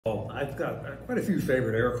Well, I've got quite a few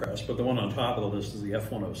favorite aircrafts, but the one on top of the list is the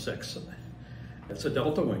F-106. It's a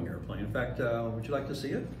delta wing airplane. In fact, would you like to see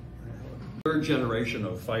it? Third generation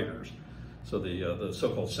of fighters. So the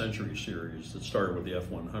so-called Century series that started with the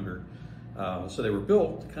F-100. So they were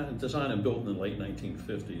built, kind of designed and built in the late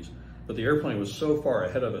 1950s. But the airplane was so far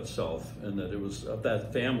ahead of itself, and that it was of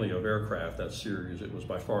that family of aircraft, that series, it was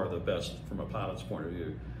by far the best from a pilot's point of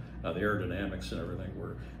view. The aerodynamics and everything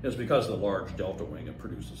were, it's because of the large delta wing, it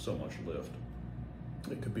produces so much lift.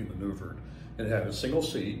 It could be maneuvered. And it had a single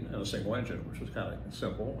seat and a single engine, which was kind of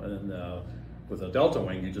simple. And with a delta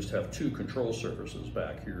wing, you just have two control surfaces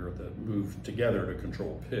back here that move together to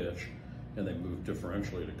control pitch, and they move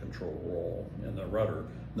differentially to control roll. And the rudder,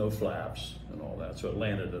 no flaps and all that. So it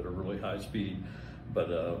landed at a really high speed,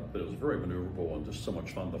 but it was very maneuverable and just so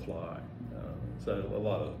much fun to fly. So a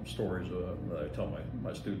lot of stories that I tell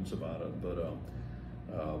my students about it, but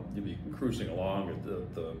you'd be cruising along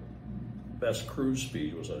at the best cruise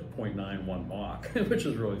speed was a 0.91 Mach, which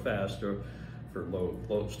is really fast for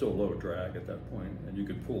still low drag at that point. And you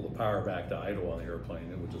could pull the power back to idle on the airplane.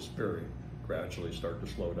 It would just very gradually start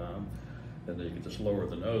to slow down. And then you could just lower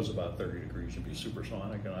the nose about 30 degrees and be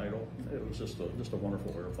supersonic and idle. It was just a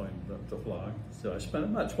wonderful airplane to fly. So I spent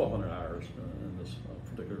about 1,200 hours in this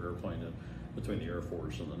particular airplane between the Air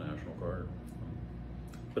Force and the National Guard.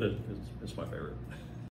 But it's my favorite.